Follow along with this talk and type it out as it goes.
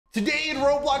Today in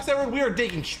Roblox, everyone, we are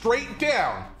digging straight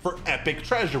down for epic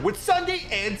treasure with Sunday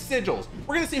and Sigils.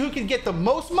 We're gonna see who can get the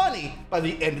most money by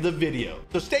the end of the video.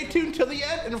 So stay tuned till the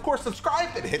end, and of course, subscribe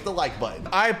and hit the like button.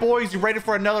 All right, boys, you ready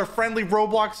for another friendly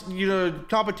Roblox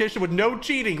competition with no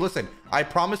cheating? Listen, I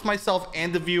promised myself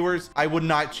and the viewers I would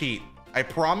not cheat. I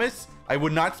promise I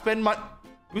would not spend money.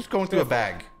 Who's going through a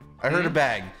bag? I heard a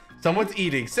bag. Someone's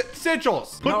eating.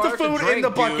 Sigils, put the food in the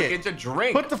bucket. It's a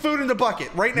drink. Put the food in the bucket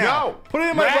right now. No. Put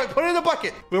it in my bucket. Put it in the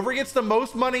bucket. Whoever gets the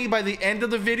most money by the end of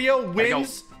the video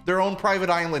wins their own private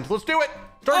island. Let's do it.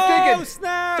 Start digging.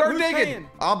 Snap. Start Who's digging. paying?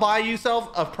 I'll buy yourself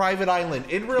a private island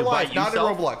in real life, not in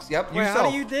Roblox. Yep, Wait,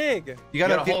 how do you dig? You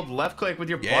gotta gotta hold left click with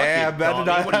your bucket. Yeah, better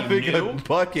not What are having you, a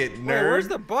bucket, nerd. Wait, where's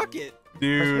the bucket?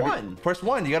 Dude, Press 1. Press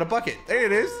 1. You got a bucket. There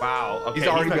it is. Wow. Okay, He's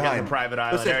already not getting behind. the private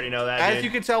island. Listen, I already know that. As dude.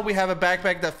 you can tell, we have a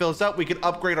backpack that fills up. We can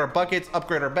upgrade our buckets,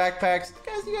 upgrade our backpacks.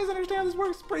 You guys understand how this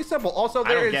works? It's pretty simple. Also,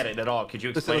 I don't get it at all. Could you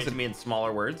explain it to me in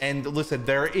smaller words? And listen,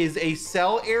 there is a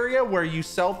sell area where you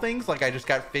sell things. Like I just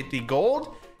got 50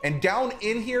 gold. And down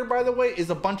in here, by the way, is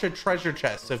a bunch of treasure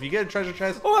chests. So if you get a treasure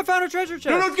chest. Oh, I found a treasure chest.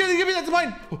 No, give me that. It's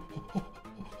mine.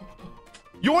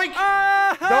 Yoink!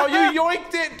 No, you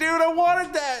yoinked it, dude. I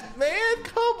wanted that, man.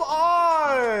 Come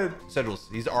on.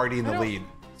 Sigils, he's already in the lead.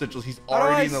 Sigils, he's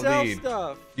already in the lead.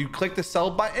 Stuff? You click the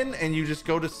sell button and you just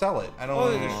go to sell it. I don't know.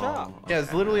 Oh, there's a shop. Yeah,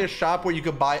 it's literally a shop where you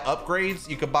could buy upgrades.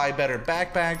 You could buy better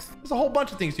backpacks. There's a whole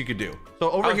bunch of things you could do.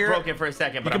 So over here, I was broken for a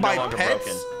second, but you I'm can no buy longer pets.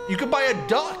 broken. You can buy a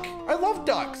duck. I love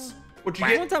ducks. What you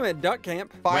get? One time at duck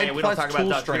camp. 5 we don't plus talk about tool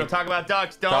ducks. strength. We don't talk about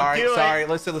ducks. Don't Sorry, do it. sorry.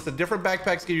 Listen. Different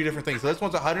backpacks give you different things. So this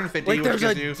one's 150. Wait, which there's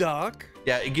gives a you, duck?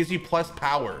 Yeah, it gives you plus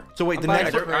power. So wait, the buying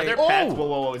next a one. Are there Oh! pets?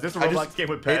 Whoa. Is this a Roblox game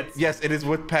with pets? Yes, it is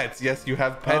with pets. Yes, you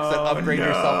have pets that upgrade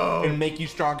yourself and make you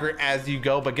stronger as you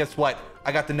go. But guess what?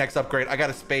 I got the next upgrade. I got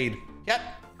a spade. Yep.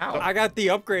 Ow. I got the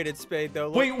upgraded spade though.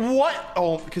 Look. Wait, what?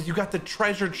 Oh, because you got the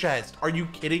treasure chest. Are you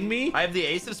kidding me? I have the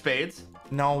ace of spades.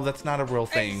 No, that's not a real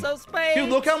thing. Ace of spades. Dude,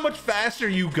 look how much faster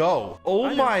you go.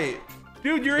 Oh my.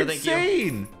 Dude, you're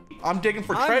insane. I'm digging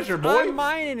for treasure, boy. I'm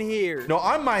mining here. No,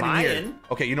 I'm mining here.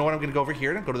 Okay, you know what? I'm gonna go over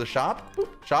here and go to the shop. Boop,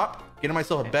 shop. Getting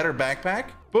myself a better backpack.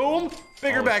 Boom.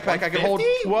 Bigger backpack. I can hold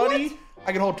 20. What?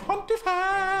 I can hold 25.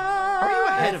 Are you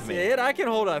ahead of me? That's it. I can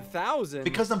hold 1,000.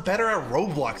 Because I'm better at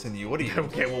Roblox than you. What are you?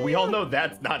 Okay, well, we all know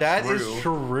that's not true. That is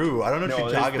true. I don't know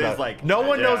what you're talking about. Like, no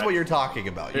one knows what you're talking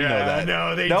about. You know that.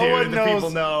 No, they no do. One knows. People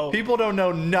know. People don't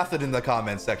know nothing in the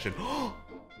comments section.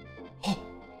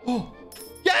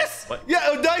 Yes! What?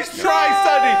 Yeah, nice try,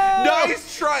 Sunny.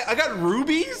 Nice try. I got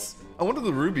rubies. I wonder what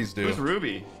the rubies do. Who's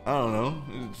Ruby? I don't know.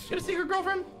 You got a secret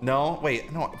girlfriend? No,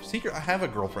 wait, no, secret. I have a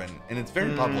girlfriend, and it's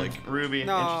very public. Ruby,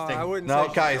 no, interesting. I wouldn't No,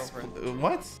 say guys, girlfriend.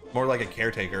 what? More like a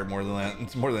caretaker, more than that.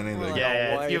 It's more than anything.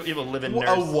 Yeah, you have a living nurse.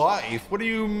 A wife? What do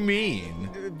you mean?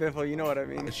 Biffle, you know what I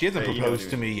mean. She hasn't Hey, proposed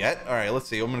to me yet. All right, let's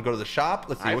see. I'm gonna go to the shop.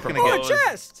 Let's see. What can I Oh, get? a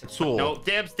chest! Tool. No,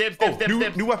 dibs.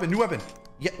 New weapon.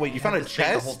 Yeah, wait. You found a Spade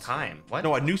chest? the whole time. What?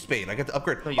 No, a new spade. I got to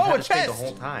upgrade. No, you Oh, had a to spade chest. the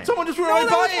whole time. Someone just No, realized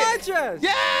that buy was my it. chest.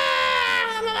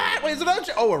 Yeah. Wait, is it another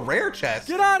chest? Oh, a rare chest.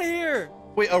 Get out of here.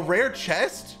 Wait, a rare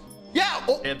chest? Yeah.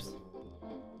 Oh. Dibs.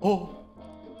 Oh.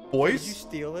 Did Boys. you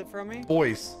steal it from me?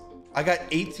 Boys. I got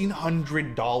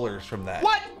 $1,800 from that.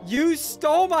 What? You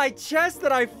stole my chest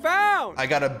that I found. I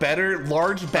got a better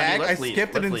large bag. I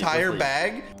skipped an entire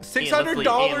bag.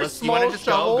 $600 small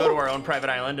shovel. Go to our own private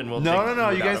island and we'll. No.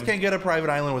 You guys can't get a private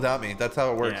island without me. That's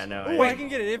how it works. Yeah, no. Ooh, I can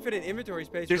get an infinite inventory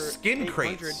space. There's for skin 800.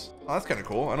 crates. Oh, that's kind of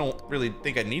cool. I don't really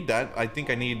think I need that. I think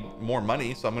I need more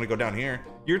money, so I'm gonna go down here.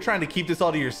 You're trying to keep this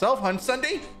all to yourself, hun,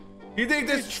 Sunday? You think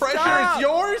this treasure is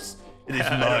yours? It is I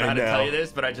don't mine know how to now. tell you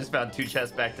this, but I just found 2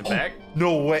 chests back to back.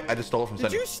 No way. I just stole it from Did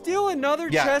Sunday. you steal another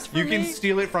Yeah, chest from you me? can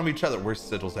steal it from each other. Where's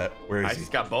Sigils at? Where is I he?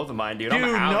 just got both of mine, dude. Dude,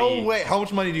 I'm no way. How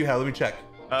much money do you have? Let me check.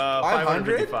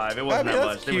 555. It wasn't that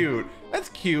much. That's cute. That's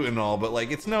cute and all, but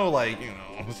like, it's no like, you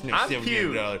know, it's no I'm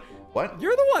 $78. What?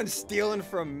 You're the one stealing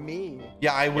from me.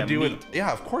 Yeah, I would do me. it.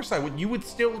 Yeah, of course I would. You would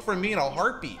steal it from me in a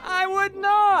heartbeat. I would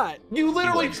not. You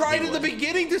literally would, tried he in the would.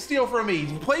 beginning to steal from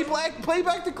me. Play back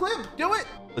the clip. Do it.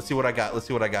 Let's see what I got.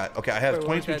 Okay, I have Wait,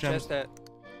 where's 22 that gems. chest at?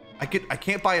 I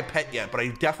can't buy a pet yet, but I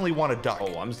definitely want a duck.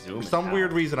 Oh, I'm zooming. For some now.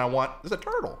 weird reason, I want. There's a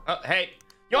turtle. Hey.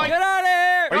 Yoink. Get out of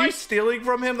here. Are you stealing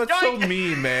from him? That's so Yoink.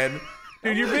 mean, man.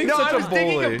 Dude, you're being No, such I was a bully.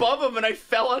 digging above him and I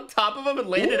fell on top of him and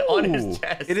landed on Ooh, his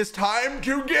chest. It is time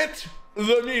to get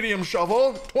the medium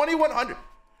shovel. 2,100.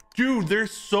 Dude,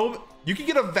 there's so. You can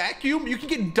get a vacuum. You can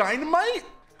get dynamite.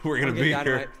 We're gonna be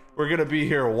here. We're gonna be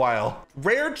here a while.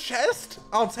 Rare chest.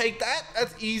 I'll take that.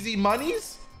 That's easy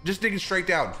monies. Just digging straight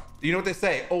down. You know what they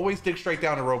say? Always dig straight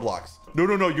down in Roblox.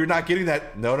 No. You're not getting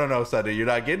that. No, Sunday. You're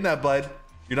not getting that, bud.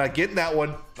 You're not getting that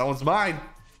one. That one's mine.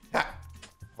 Ha.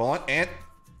 Hold on, and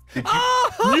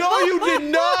no, you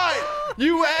did not.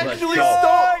 You actually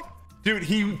stole. Dude,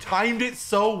 he timed it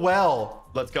so well.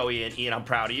 Let's go, Ian. Ian, I'm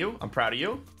proud of you. I'm proud of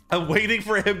you. I'm waiting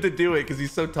for him to do it because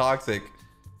he's so toxic.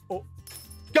 Oh.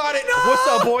 Got it. No! What's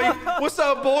up, boy? What's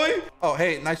up, boy? Oh,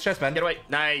 hey, nice chest, man. Get away.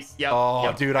 Nice. Yep. Oh,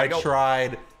 yep. dude, I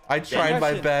tried. I tried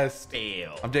my best.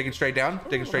 Fail. I'm digging straight down.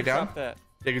 Digging straight down. That.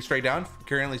 Digging straight down.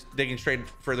 Currently digging straight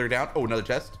further down. Oh, another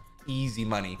chest. Easy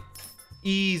money.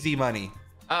 Easy money.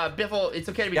 Biffle, it's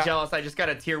okay to be jealous. I just got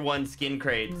a tier 1 skin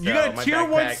crate. You got a tier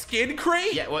 1 skin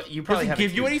crate? Yeah, well, you probably Does it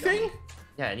give you anything?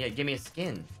 Yeah, give me a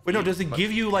skin. Wait, no, does it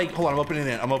give you like, hold on, I'm opening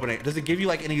it. I'm opening it. Does it give you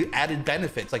like any added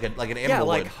benefits, like an animal Yeah,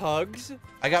 like would? hugs.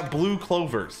 I got blue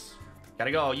clovers.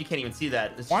 Gotta go. You can't even see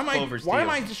that. This Why am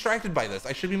I distracted by this?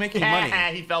 I should be making money.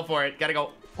 He fell for it. Gotta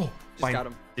go. Oh, Just got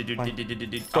him.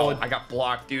 Oh, I got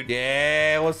blocked, dude.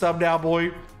 Yeah, what's up now,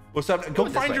 boy? What's up? Go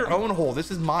find your own hole. This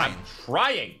is mine. I'm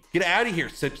trying. Get out of here.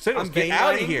 Get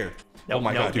out of here. No, oh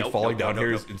my god, dude, falling down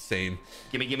here is insane.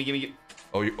 Gimme.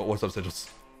 Oh, what's up, Sigils?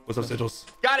 What's up, Sigils?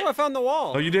 Got it. Oh, I found the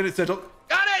wall. Oh, you did it, Sigil.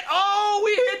 Got it. Oh,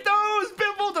 we hit those.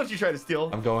 Biffle, don't you try to steal.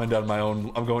 I'm going down my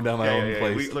own. I'm going down my own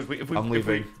place. I'm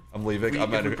leaving. I'm leaving.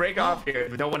 If we break off here,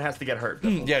 no one has to get hurt.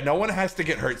 Yeah, no one has to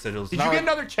get hurt, Sigils. Did you get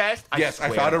another chest? Yes, I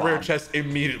found a rare chest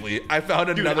immediately. I found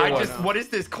another one. What is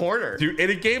this corner? Dude,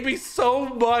 and it gave me so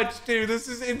much, dude. This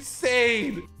is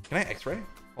insane. Can I X-ray?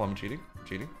 Oh, I'm cheating. I'm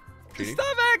cheating.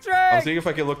 Stop X-ray. I'm seeing if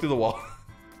I can look through the wall.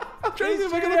 I'm trying to see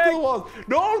if I can look through the walls.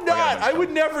 No, I'm not. I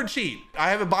would never cheat. I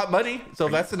haven't bought money, so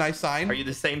that's a nice sign. Are you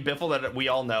the same Biffle that we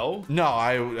all know?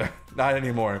 No, not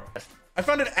anymore. I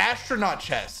found an astronaut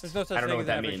chest. There's no such I don't know thing what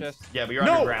as that an means. chest. Yeah, but you're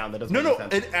underground. That doesn't make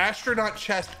sense. An astronaut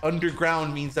chest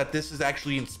underground means that this is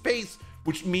actually in space,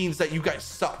 which means that you guys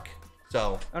suck.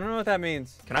 So I don't know what that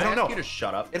means. Can I ask you to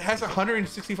shut up? It has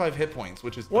 165 hit points,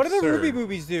 which is What do the absurd. ruby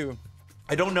boobies do?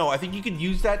 I don't know. I think you could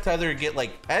use that to either get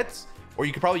like pets, or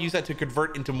you could probably use that to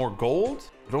convert into more gold.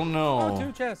 I don't know. Oh,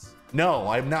 2 chests. No,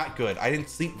 I'm not good. I didn't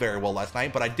sleep very well last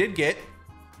night, but I did get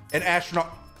an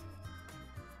astronaut.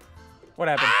 What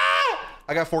happened? Ah!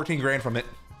 I got 14 grand from it.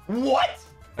 What?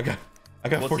 I got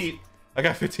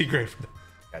 15 grand from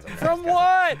it. From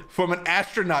what? From an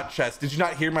astronaut chest. Did you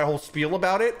not hear my whole spiel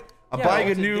about it? I'm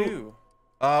buying a new.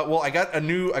 Well, I got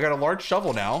a large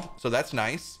shovel now, so that's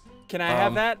nice. Can I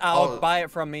have that? I'll buy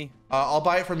it from me. I'll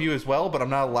buy it from you as well, but I'm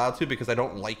not allowed to because I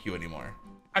don't like you anymore.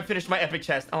 I finished my epic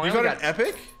chest. Oh, You got an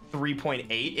epic? 3.8.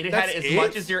 It That's had as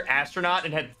much as your astronaut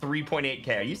and had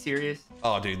 3.8k. Are you serious?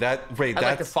 Oh, dude, I'd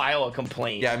like to file a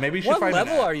complaint. Yeah, maybe you should What find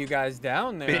level are you guys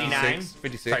down there? 59.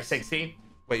 56. Sorry, 60.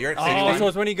 Wait, you're at 60. Oh, so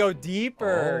it's when you go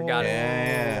deeper. Got it.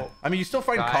 Yeah. I mean, you still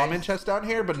find common chests down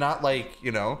here, but not like,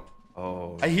 you know.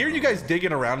 Oh. I hear you guys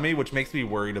digging around me, which makes me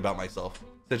worried about myself.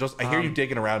 I hear you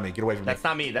digging around me. Get away from me. That's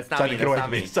not me. That's not Sonny, me. get away That's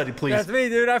from not me. me. Sonny, please. That's me,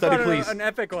 dude. I Sonny, found an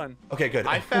epic one. Okay, good.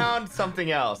 I found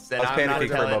something else, and I was panicking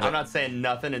for a moment. I'm not saying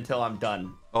nothing until I'm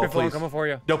done. Oh, Biffle, I'm please. coming for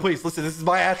you. No, please. Listen, this is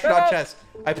my astronaut chest.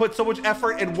 I put so much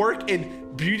effort and work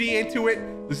and beauty into it.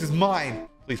 This is mine.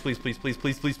 Please, please, please, please,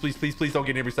 please, please, please, please, please don't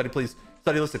get near me, Sonny, please.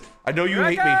 Sonny, listen. I know you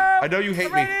hate me. I know you hate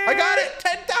me. I got it.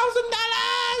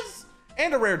 $10,000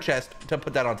 and a rare chest to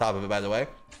put that on top of it, by the way.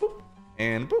 Boop.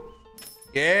 And boop.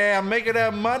 Yeah, I'm making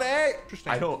that money.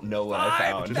 I don't know what I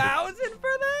found. 5,000 for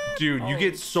that? Dude, you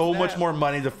get so much more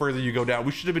money the further you go down.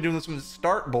 We should have been doing this from the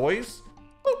start, boys.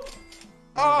 Boop.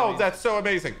 Oh, that's so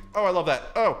amazing. Oh, I love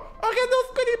that. Oh, I got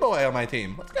this goody boy on my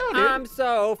team. Let's go, dude. I'm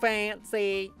so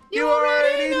fancy. You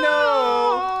already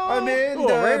know. I'm in Ooh, a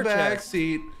the rare back chest.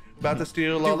 seat, about to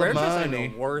steal Dude, all the rare chests ain't money.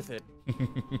 no worth it.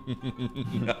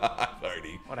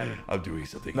 Whatever. I'm doing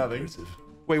something Nothing. impressive.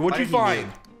 Wait, what'd you Why did he find?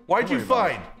 move? Why'd Don't you worry about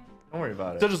find? Don't worry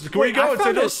about it. So just where you going, I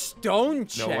found a Siddles? stone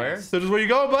chest. Nowhere. Siddles, where you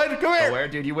going, bud? Come here. Nowhere,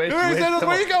 dude. You wish. Come here, Siddles.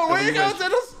 Where you going? Where you going,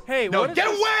 Siddles? Hey, No, what is get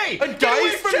this? away! A Get away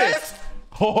dice from chest? this!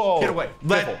 Oh, Get away.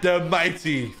 let the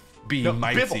mighty be No,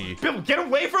 mighty. Biffle, get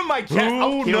away from my chest.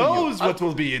 I'll Who kill knows you. what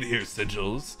will be in here,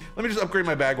 Sigils? Let me just upgrade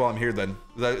my bag while I'm here then.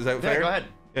 Is that fair? go ahead.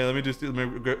 Yeah, let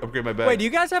me upgrade my bag. Wait, do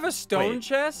you guys have a stone Wait.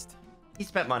 chest? He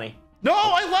spent money. No,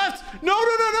 I left! No!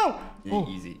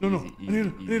 Easy, No. easy, I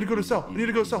need to go to sell. I need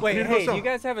to go sell. I Wait, need to go hey, sell. do you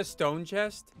guys have a stone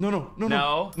chest? No,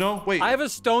 wait. I have a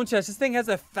stone chest. This thing has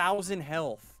 1,000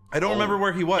 health. I don't remember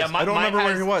where he was. Yeah, I don't remember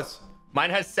where he was. Mine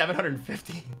has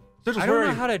 750. Sigils, I where don't are know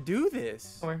you? how to do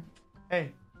this. Where? Hey,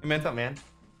 Hey, man. what's up, man?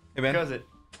 Hey, man. How goes it?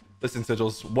 Listen,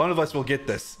 Sigils, one of us will get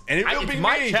this. And it will It's be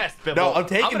my me. chest, Biffle. No, I'm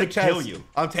taking I'm the gonna chest. kill you.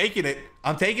 I'm taking it.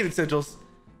 I'm taking it, Sigils.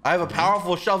 I have a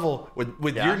powerful shovel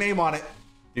with Yeah? your name on it.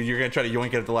 Dude, you're gonna try to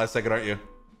yoink it at the last second, aren't you?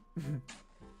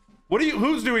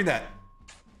 Who's doing that?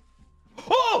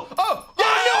 Oh, no,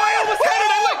 I almost had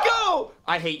it. I let go.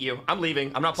 I hate you. I'm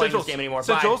leaving. I'm not playing this game anymore.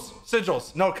 Bye.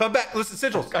 Sigils. No, come back.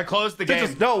 Listen, Sigils. I closed the game.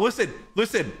 Sigils, no,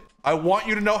 listen. I want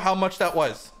you to know how much that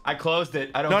was. I closed it.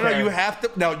 I don't care. care. No, you have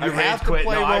to. No, you have to quit.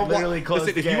 play No, Roblox. I literally closed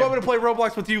Listen, the if game. you want me to play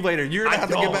Roblox with you later, you're gonna have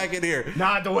to get back in here.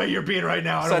 Not the way you're being right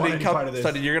now. I don't want any part of this.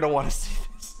 Sonny, you're gonna want to see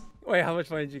this. Wait, how much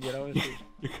money did you get? I want to see.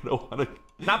 You're gonna want to.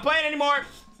 Not playing anymore.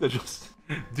 Sigils.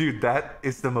 Dude, that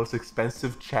is the most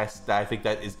expensive chest that I think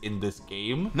that is in this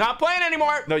game. Not playing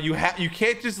anymore. No, you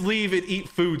can't just leave and eat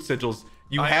food, Sigils.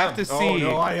 You have to see. Oh,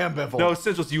 no, I am, Biffle. No,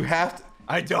 Sigils, you have to.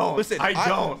 I don't. Listen, I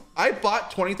don't. I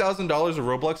bought $20,000 of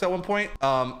Roblox at one point.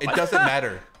 It doesn't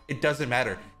matter. It doesn't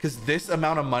matter because this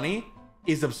amount of money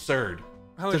is absurd.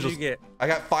 How much did you get? I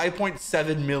got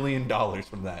 $5.7 million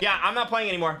from that. Yeah, I'm not playing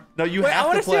anymore. No, you Wait, have I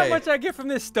want to to see play. how much I get from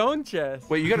this stone chest.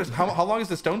 Wait, you gotta. How long does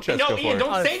the stone chest go Ian, for?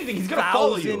 don't say anything. He's gonna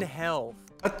follow you. 1,000 health.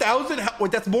 1,000.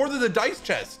 Wait, that's more than the dice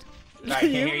chest.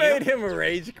 You made him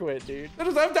rage quit, dude.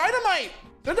 Sigils, I have dynamite.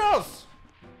 Sigils.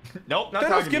 Nope, not Sigils,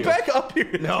 talking to get you. back up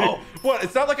here. No. What?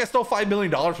 It's not like I stole $5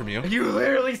 million from you. You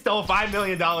literally stole $5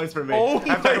 million from me. Oh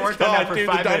After I worked on that for dude,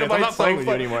 5 minutes. I'm not playing with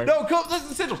you anymore. No, go.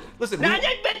 Listen, Sigils. Listen.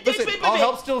 Listen. I'll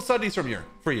help steal Sundays from you.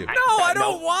 For you. No, I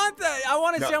don't want that. I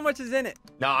want to see how much is in it.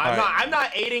 No, I'm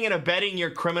not aiding and abetting your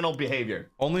criminal behavior.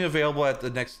 Only available at the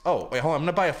next. Oh, wait, hold on. I'm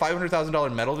gonna buy a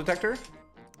 $500,000 metal detector.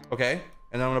 Okay,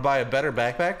 and then I'm gonna buy a better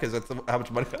backpack because that's how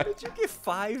much money. How did you get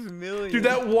 5 million? Dude,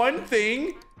 that one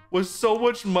thing was so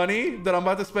much money that I'm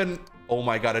about to spend. Oh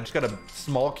my god, I just got a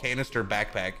small canister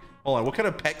backpack. Hold on, what kind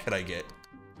of pet could I get?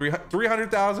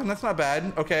 300,000. That's not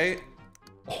bad. Okay.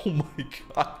 Oh my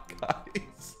god,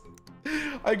 guys.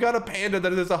 I got a panda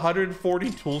that has 140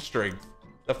 tool strength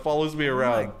that follows me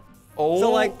around. Oh.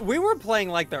 So like we were playing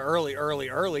like the early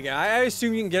game. I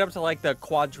assume you can get up to like the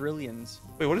quadrillions.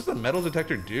 Wait, what does the metal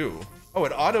detector do? Oh,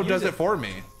 it auto does it for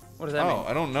me. What does that mean? Oh,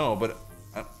 I don't know, but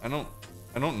I don't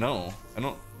know.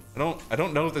 I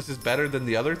don't know if this is better than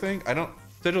the other thing.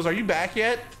 Sigils, are you back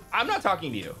yet? I'm not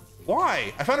talking to you.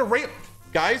 Why? I found a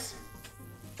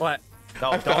What?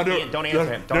 No, don't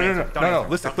answer him. No.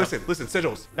 Listen,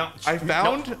 Sigils. No. I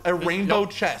found a rainbow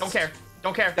chest.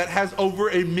 Don't care. That has over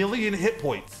 1 million hit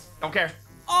points. Don't care.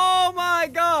 Oh my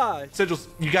gosh. Sigils,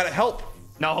 you gotta help.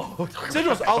 No.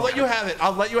 Sigils, I'll let you have it.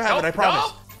 I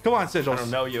promise. Come on, Sigils.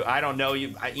 I don't know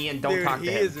you. Ian, don't Dude, talk to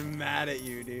him. he is mad at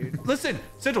you, dude. Listen,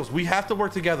 Sigils, we have to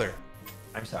work together.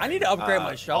 I'm sorry. I need to upgrade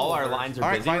my shovel. All our first. lines are All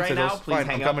right, busy fine, right Sigils. now. Please Fine,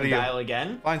 hang I'm up coming and to you. dial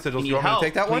again. Fine, Sigils. You You want me to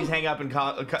take that one? Please hang up and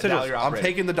dial your Sigils, I'm operator.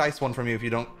 taking the dice one from you if you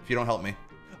don't help me.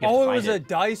 Oh, it was a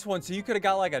dice one, so you could have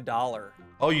got like $1.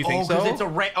 Oh, you think so? It's a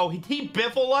he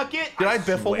Biffle luck it? Did I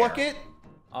Biffle luck it?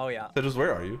 Oh yeah. Sigils,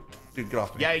 where are you? Dude, get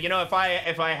off me. Yeah, you know, if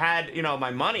I had, you know,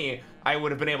 my money, I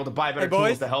would have been able to buy better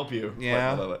tools to help you.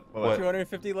 Yeah. What?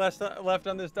 250 left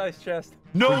on this dice chest.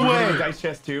 No way. Dice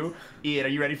chest too. Ian, are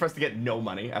you ready for us to get no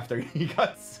money after you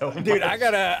got so much? Dude, I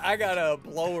got a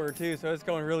blower too, so it's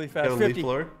going really fast. Got a leaf 50,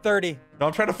 blower? 30, No,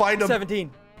 I'm trying to find him.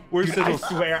 17. Where's Dude, I Sigils?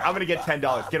 swear, I'm gonna get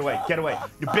 $10. Get away.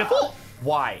 Biffle?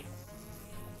 Why?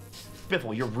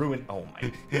 Biffle, you're ruined. Oh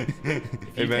my.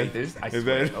 If you take this, I swear.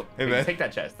 man. Oh, Hey, hey, man. take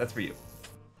that chest. That's for you.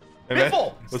 Hey, man.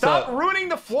 Biffle, What's stop up? ruining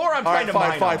the floor. I'm All trying right, to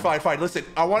mine on. fine. Listen,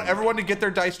 I want everyone to get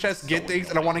their dice chests, get things,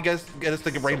 and I want to get us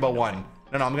the rainbow one.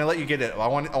 No, I'm gonna let you get it. I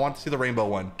want to see the rainbow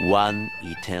one. One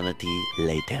eternity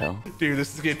later. Dude,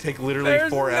 this is gonna take literally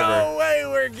There's forever. no way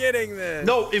we're getting this.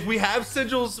 No, if we have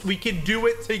sigils, we can do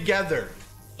it together.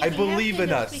 I believe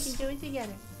in us. We can do it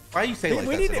together. Why you say like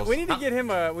we that, need Sigils? we need to get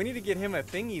him a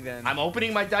thingy then. I'm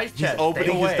opening my dice He's chest. opening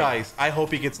Stay his away. dice. I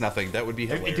hope he gets nothing. That would be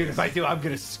hilarious. Dude, if I do, I'm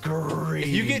gonna scream. If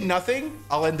you get nothing,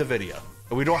 I'll end the video.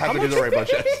 And we don't have to do the rainbow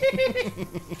chest.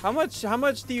 How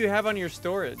much do you have on your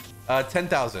storage?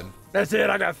 10,000. That's it.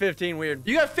 I got 15. Weird.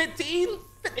 You got 15?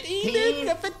 15, dude? You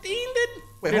got 15, dude?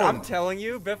 Wait, Dude, hold I'm on. telling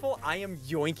you, Biffle, I am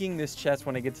yoinking this chest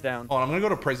when it gets down. Hold on, I'm gonna go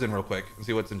to prison real quick and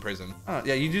see what's in prison.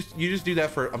 Yeah, you just do that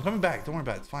for. I'm coming back. Don't worry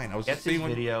about it. It's fine. I was Get just this seeing when.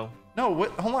 video. No,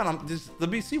 what? Hold on. I'm just. Let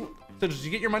me see. So, did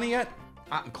you get your money yet?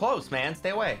 I'm close, man.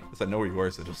 Stay away. Yes, I know where you are,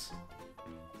 Sigils.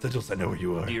 Sigils, I know where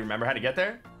you are. Do you remember how to get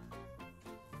there?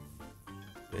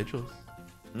 Sigils.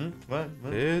 What?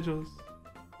 Sigils.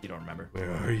 You don't remember.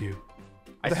 Where are you?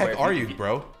 I Where the swear, heck are if you,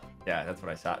 bro? Yeah, that's what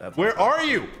I saw. That's what Where I saw. are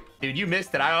you? Dude, you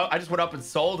missed it. I just went up and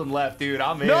sold and left, dude.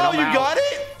 I'm in. No, I'm you out. got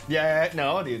it. Yeah,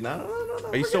 no, dude. No.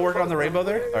 Are you still working on the rainbow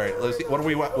there? All right, let's see. What are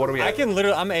we at? I can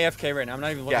literally. I'm AFK right now. I'm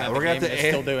not even looking Yeah, at we're the gonna game. have to. It's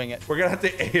still doing it. We're gonna have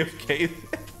to AFK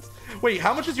this. Wait,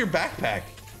 how much is your backpack?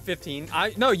 15.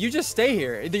 No, you just stay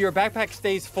here. Your backpack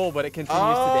stays full, but it continues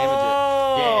to damage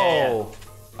Oh.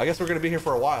 I guess we're gonna be here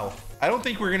for a while. I don't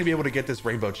think we're gonna be able to get this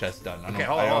rainbow chest done. Okay,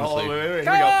 hold on. Wait. Here it. we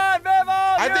Come go. on,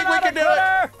 Biffle! I think we can do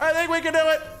it. I think we can do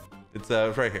it. It's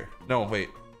right here. No, wait.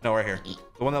 No, right here.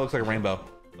 The one that looks like a rainbow.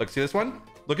 Look, see this one?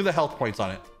 Look at the health points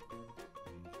on it.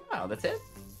 Oh, that's it?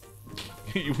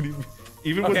 Even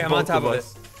Okay, with I'm on both top of of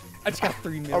us. it. I just got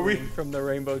 3 million from the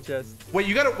rainbow chest. Wait,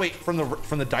 you gotta wait from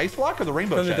the dice block or the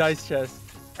rainbow From chest? the dice chest.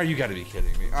 Are you gotta be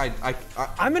kidding me?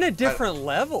 I'm in a different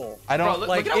level. I don't Bro,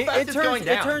 Like look how fast it's going it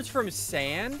down. turns from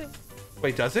sand.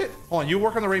 wait. Does it? Hold on. You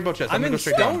work on the rainbow chest. I'm gonna in go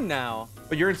straight stone down. now.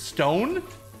 But you're in stone.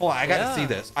 Hold on. I gotta Yeah. see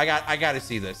this. I gotta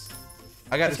see this.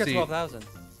 I gotta Let's get see. 12,000.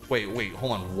 Wait.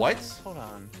 Hold on. What? Hold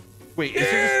on. Wait. Dude,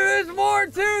 Is there there's more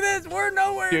to this. We're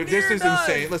nowhere Dude, near this is done.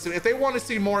 insane. Listen, if they want to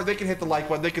see more, they can hit the like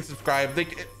button. They can subscribe.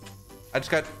 I just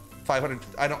got 500.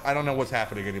 I don't know what's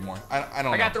happening anymore. I don't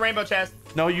know. I got the rainbow chest.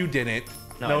 No, you didn't.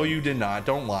 No, No, I you did not.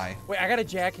 Don't lie. Wait, I got a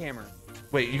jackhammer.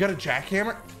 Wait, you got a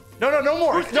jackhammer? No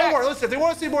more. Who's No Jack? more. Listen, if they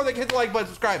want to see more, they can hit the like button,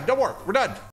 subscribe. No more. We're done.